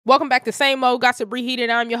Welcome back to Same Old Gossip Reheated.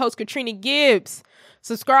 I'm your host, Katrina Gibbs.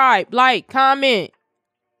 Subscribe, like, comment,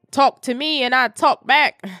 talk to me, and I talk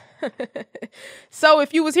back. So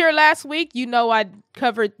if you was here last week, you know I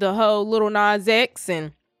covered the whole Lil Nas X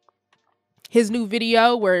and his new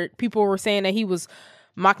video where people were saying that he was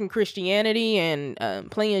mocking Christianity and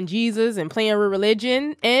playing Jesus and playing with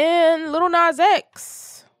religion. And Lil Nas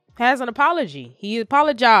X has an apology. He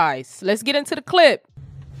apologized. Let's get into the clip.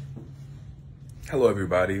 Hello,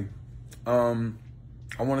 everybody. I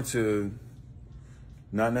wanted to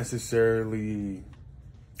not necessarily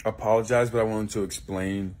apologize, but I wanted to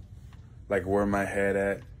explain like where my head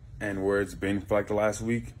at and where it's been for like the last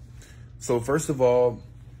week. So first of all,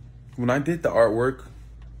 when I did the artwork,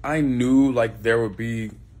 I knew like there would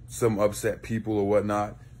be some upset people or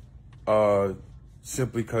whatnot,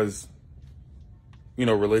 simply because, you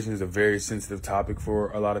know, religion is a very sensitive topic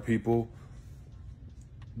for a lot of people.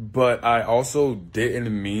 But I also didn't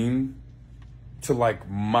mean to like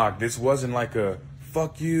mock. This wasn't like a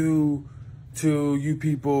fuck you to you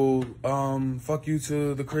people, fuck you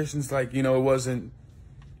to the Christians. Like, you know,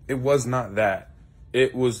 it was not that.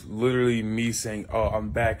 It was literally me saying, oh,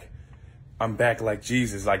 I'm back like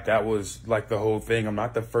Jesus. Like that was like the whole thing. I'm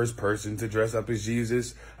not the first person to dress up as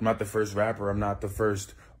Jesus. I'm not the first rapper. I'm not the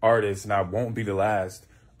first artist, and I won't be the last.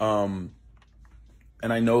 And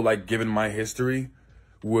I know, like, given my history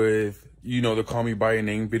with, you know, the Call Me By Your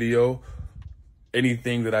Name video,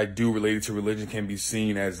 anything that I do related to religion can be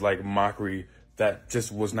seen as like mockery. That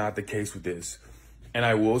just was not the case with this. And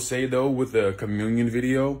I will say though, with the communion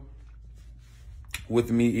video,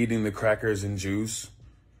 with me eating the crackers and juice,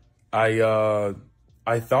 I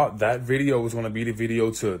thought that video was going to be the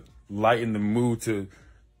video to lighten the mood, to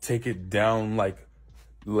take it down like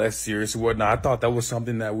less serious or whatnot. I thought that was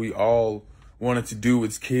something that we all wanted to do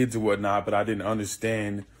as kids or whatnot, but I didn't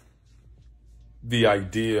understand the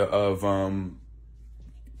idea of,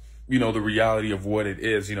 you know, the reality of what it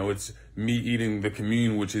is. You know, it's me eating the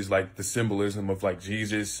communion, which is like the symbolism of like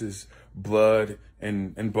Jesus's blood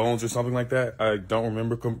and bones or something like that. I don't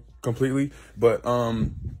remember completely, but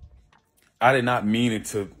I did not mean it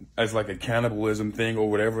to as like a cannibalism thing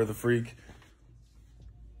or whatever the freak.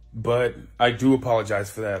 But I do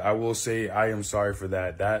apologize for that. I will say I am sorry for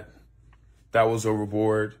that. That was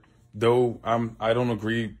overboard. Though I don't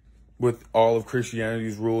agree with all of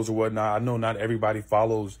Christianity's rules or whatnot. I know not everybody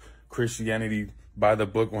follows Christianity by the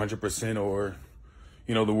book 100%, or,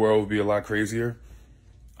 you know, the world would be a lot crazier.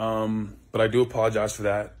 But I do apologize for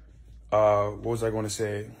that. What was I going to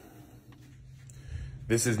say?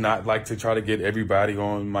 This is not like to try to get everybody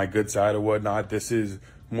on my good side or whatnot. This is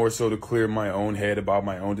more so to clear my own head about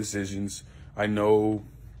my own decisions. I know,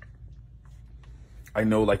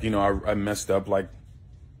 like, you know, I messed up like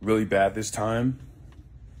really bad this time.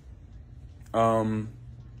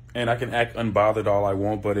 And I can act unbothered all I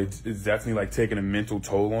want, but it's definitely like taking a mental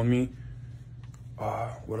toll on me.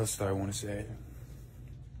 What else do I want to say?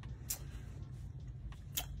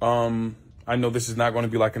 I know this is not going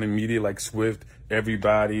to be like an immediate, like swift,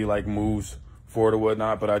 everybody like moves forward or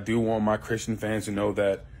whatnot, but I do want my Christian fans to know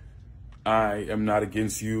that I am not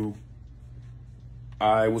against you.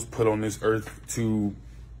 I was put on this earth to,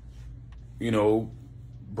 you know,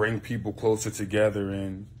 bring people closer together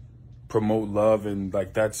and promote love, and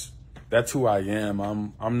like that's who I am.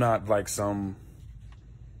 I'm not like some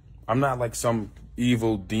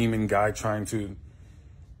evil demon guy trying to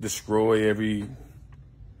destroy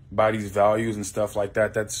everybody's values and stuff like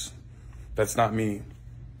that. That's not me.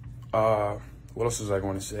 What else was I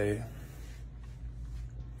going to say?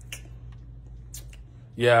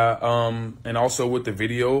 Yeah, and also with the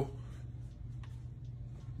video,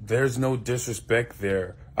 there's no disrespect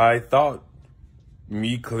there. I thought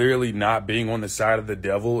me clearly not being on the side of the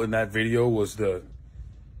devil in that video was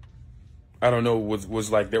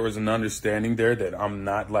was like there was an understanding there that I'm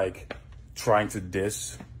not like trying to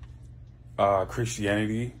diss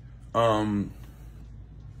Christianity. What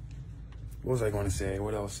was I going to say?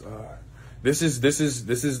 What else? This is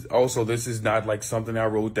not like something I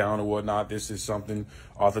wrote down or whatnot. This is something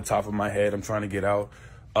off the top of my head I'm trying to get out.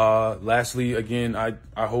 Lastly, again, I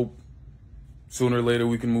hope sooner or later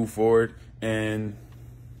we can move forward, and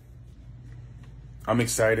I'm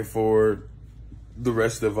excited for the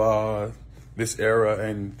rest of this era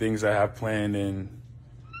and things I have planned. And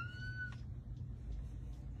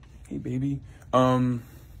hey, baby.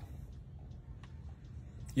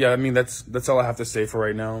 Yeah, I mean, that's all I have to say for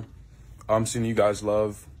right now. I'm sending you guys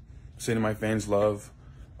love, sending my fans love.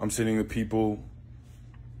 I'm sending the people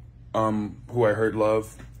who I hurt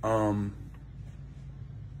love.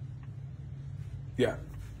 Yeah.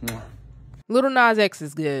 Lil Nas X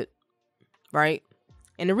is good, right?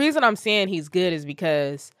 And the reason I'm saying he's good is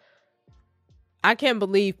because I can't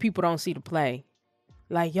believe people don't see the play.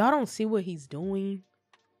 Like, y'all don't see what he's doing.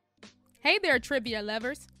 Hey there, trivia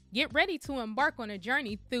lovers. Get ready to embark on a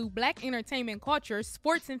journey through Black entertainment culture,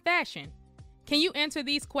 sports, and fashion. Can you answer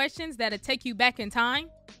these questions that'll take you back in time?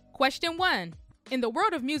 Question 1. In the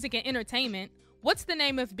world of music and entertainment, what's the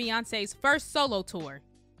name of Beyonce's first solo tour?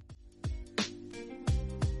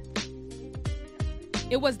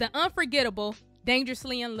 It was the unforgettable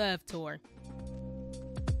Dangerously in Love tour.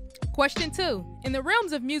 Question 2. In the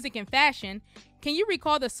realms of music and fashion, can you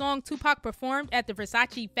recall the song Tupac performed at the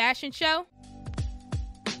Versace fashion show?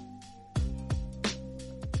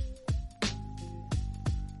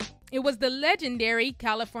 It was the legendary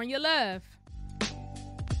California Love.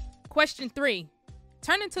 Question 3.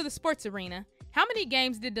 Turning to the sports arena, how many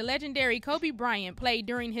games did the legendary Kobe Bryant play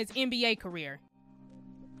during his NBA career?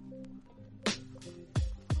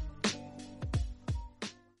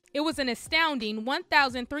 It was an astounding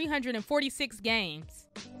 1,346 games.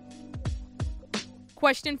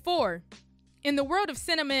 Question 4. In the world of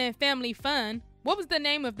cinema and family fun, what was the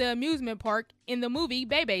name of the amusement park in the movie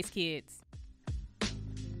Bebe's Kids?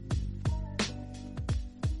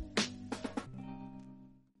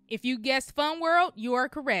 If you guessed Fun World, you are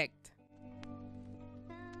correct.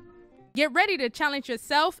 Get ready to challenge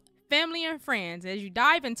yourself, family, and friends as you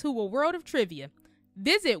dive into a world of trivia.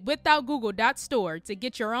 Visit withoutgoogle.store to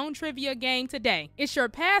get your own trivia game today. It's your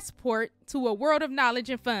passport to a world of knowledge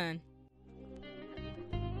and fun.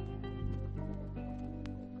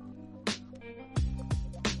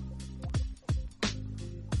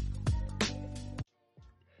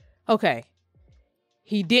 Okay.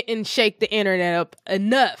 He didn't shake the internet up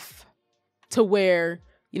enough to where,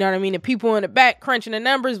 you know what I mean, the people in the back crunching the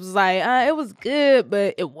numbers was like, it was good,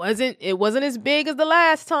 but it wasn't as big as the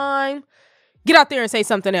last time. Get out there and say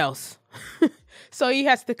something else. So he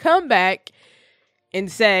has to come back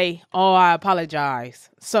and say, oh, I apologize.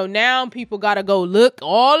 So now people got to go look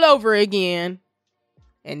all over again.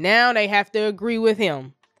 And now they have to agree with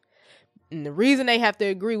him. And the reason they have to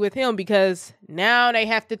agree with him, because now they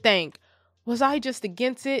have to think, was I just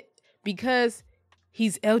against it because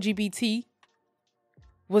he's LGBT?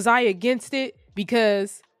 Was I against it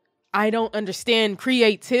because I don't understand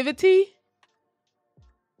creativity?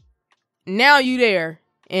 Now you there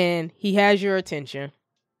and he has your attention.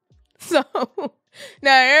 So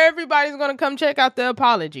now everybody's going to come check out the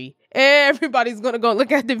apology. Everybody's going to go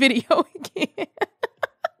look at the video again.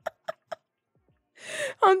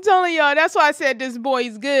 I'm telling y'all, that's why I said this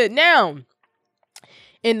boy's good. Now,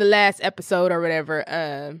 in the last episode or whatever,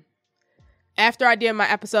 after I did my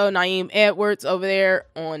episode, Naeem Edwards over there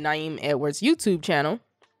on Naeem Edwards' YouTube channel,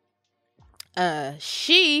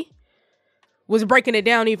 she was breaking it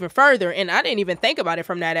down even further. And I didn't even think about it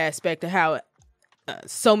from that aspect of how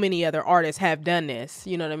so many other artists have done this.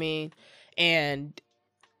 You know what I mean? And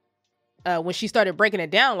when she started breaking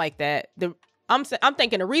it down like that, I'm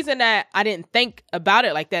thinking the reason that I didn't think about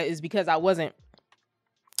it like that is because I wasn't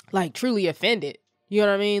like truly offended. You know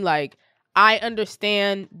what I mean? Like, I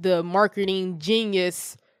understand the marketing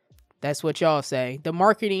genius. That's what y'all say. The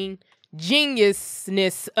marketing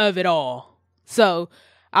geniusness of it all. So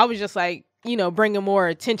I was just like, you know, bringing more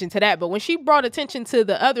attention to that. But when she brought attention to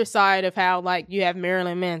the other side of how, like, you have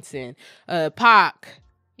Marilyn Manson, Pac,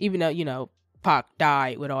 even though, you know, Pac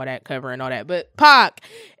died with all that cover and all that, but Pac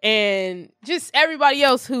and just everybody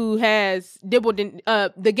else who has dibbled in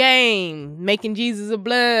the Game, making Jesus of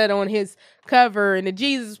blood on his cover and the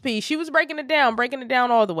Jesus piece, she was breaking it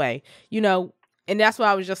down all the way, you know. And that's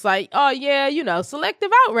why I was just like, oh yeah, you know,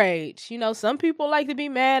 selective outrage. You know, some people like to be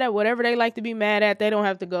mad at whatever they like to be mad at. They don't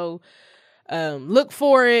have to go look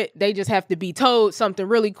for it. They just have to be told something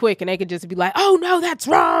really quick and they could just be like, oh no, that's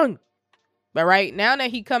wrong. But right now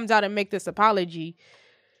that he comes out and make this apology,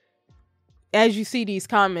 as you see these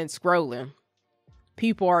comments scrolling,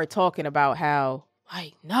 people are talking about how,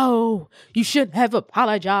 like, no, you shouldn't have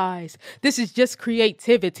apologized. This is just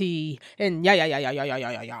creativity. And yeah.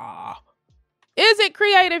 Is it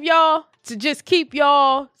creative, y'all, to just keep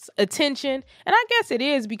y'all's attention? And I guess it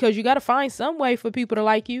is, because you got to find some way for people to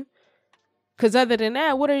like you. Because other than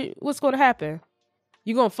that, what's going to happen?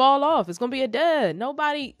 You're going to fall off. It's going to be a dud.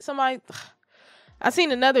 I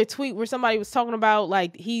seen another tweet where somebody was talking about,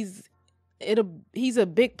 like, he's a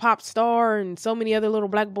big pop star and so many other little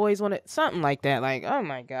black boys want it. Something like that. Like, oh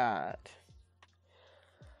my God.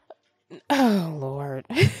 Oh, Lord.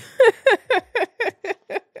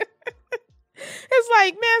 It's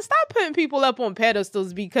like, man, stop putting people up on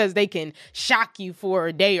pedestals because they can shock you for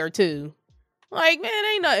a day or two. Like, man,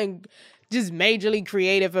 ain't nothing just majorly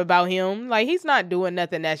creative about him. Like, he's not doing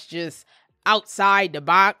nothing that's just outside the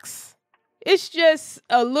box. It's just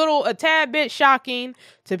a tad bit shocking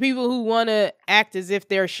to people who want to act as if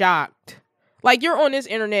they're shocked. Like, you're on this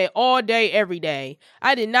internet all day, every day.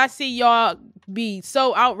 I did not see y'all be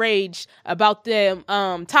so outraged about them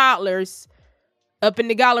toddlers up in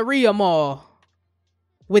the Galleria Mall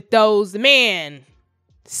with those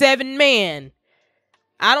 7 men.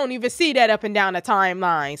 I don't even see that up and down the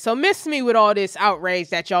timeline. So miss me with all this outrage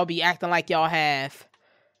that y'all be acting like y'all have.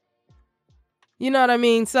 You know what I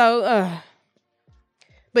mean? So,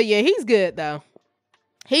 but yeah, he's good though.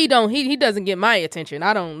 He doesn't get my attention.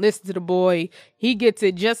 I don't listen to the boy. He gets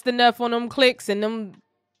it just enough on them clicks and them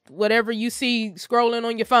whatever you see scrolling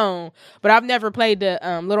on your phone. But I've never played the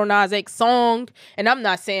Lil Nas X song. And I'm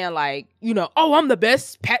not saying like, oh, I'm the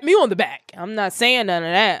best, pat me on the back. I'm not saying none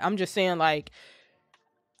of that. I'm just saying like,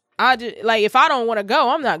 if I don't want to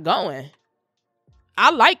go, I'm not going.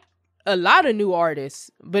 I like a lot of new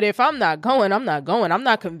artists, but if I'm not going, I'm not going. I'm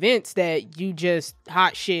not convinced that you just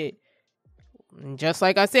hot shit. And just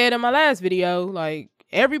like I said in my last video, like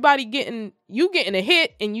everybody getting a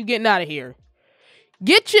hit and you getting out of here.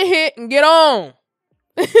 Get your hit and get on.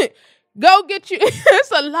 Go get you.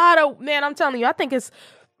 It's a lot of, man, I'm telling you, I think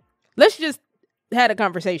let's just have a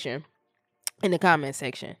conversation in the comment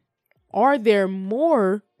section. Are there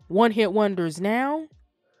more one-hit wonders now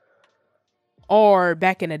or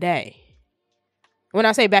back in the day? When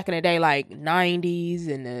I say back in the day, like 90s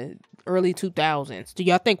and the early 2000s, do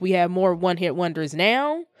y'all think we have more one-hit wonders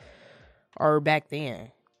now or back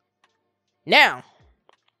then? Now,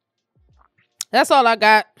 that's all I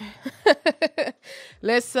got.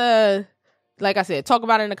 Let's, like I said, talk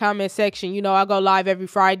about it in the comment section. I go live every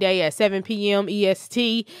Friday at 7 p.m.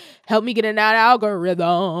 EST. Help me get in that algorithm.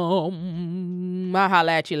 I'll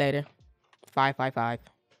holla at you later. 555.